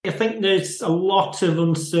I think there's a lot of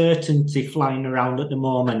uncertainty flying around at the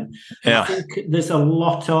moment. Yeah. I think there's a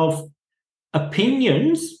lot of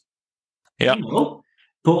opinions,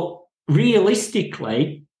 but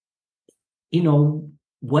realistically,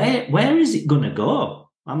 where is it going to go?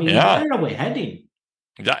 I mean, where are we heading?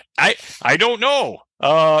 I don't know.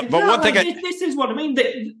 But one thing this is what I mean.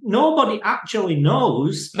 That nobody actually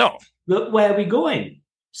knows where we're going.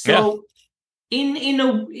 So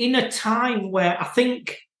in a time where I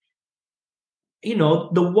think, there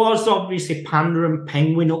was obviously Panda and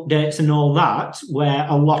Penguin updates and all that, where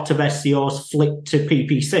a lot of SEOs flicked to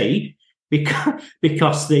PPC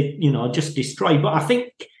because they, just destroy. But I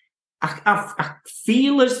think I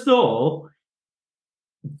feel as though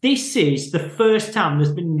this is the first time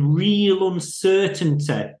there's been real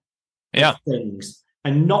uncertainty of things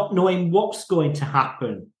and not knowing what's going to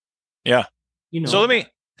happen. Yeah. So let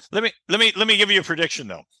me give you a prediction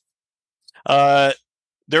though.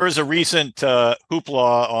 There was a recent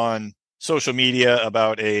hoopla on social media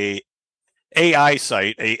about a AI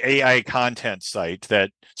site, a AI content site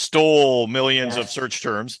that stole millions of search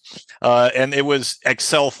terms. And it was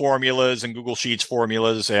Excel formulas and Google Sheets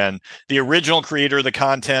formulas. And the original creator of the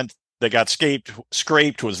content that got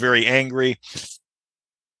scraped was very angry.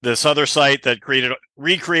 This other site that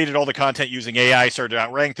recreated all the content using AI started to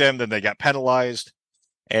outrank them. Then they got penalized.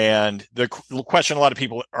 And the question a lot of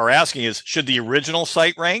people are asking is, should the original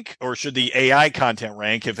site rank or should the AI content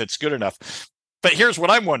rank if it's good enough? But here's what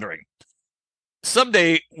I'm wondering.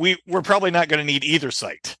 Someday, we're probably not going to need either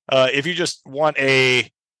site. If you just want a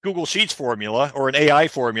Google Sheets formula or an AI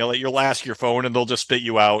formula, you'll ask your phone and they'll just spit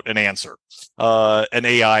you out an answer, an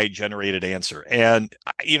AI-generated answer. And,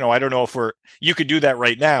 I don't know if you could do that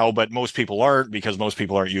right now, but most people aren't because most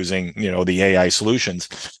people aren't using, the AI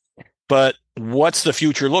solutions. But what's the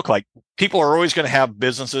future look like? People are always going to have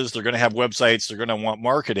businesses. They're going to have websites. They're going to want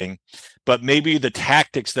marketing. But maybe the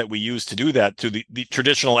tactics that we use to do that, to the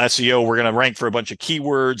traditional SEO, we're going to rank for a bunch of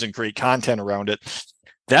keywords and create content around it.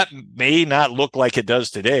 That may not look like it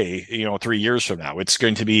does today, 3 years from now. It's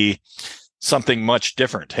going to be something much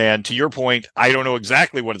different. And to your point, I don't know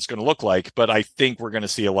exactly what it's going to look like, but I think we're going to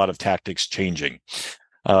see a lot of tactics changing.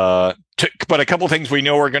 But a couple of things we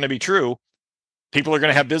know are going to be true. People are going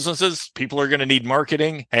to have businesses, people are going to need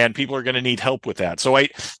marketing, and people are going to need help with that. So I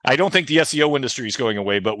don't think the SEO industry is going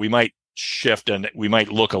away, but we might shift and we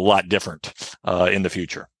might look a lot different in the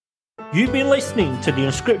future. You've been listening to the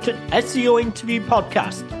Unscripted SEO Interview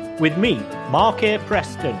Podcast with me, Mark A.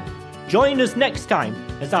 Preston. Join us next time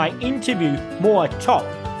as I interview more top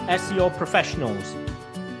SEO professionals.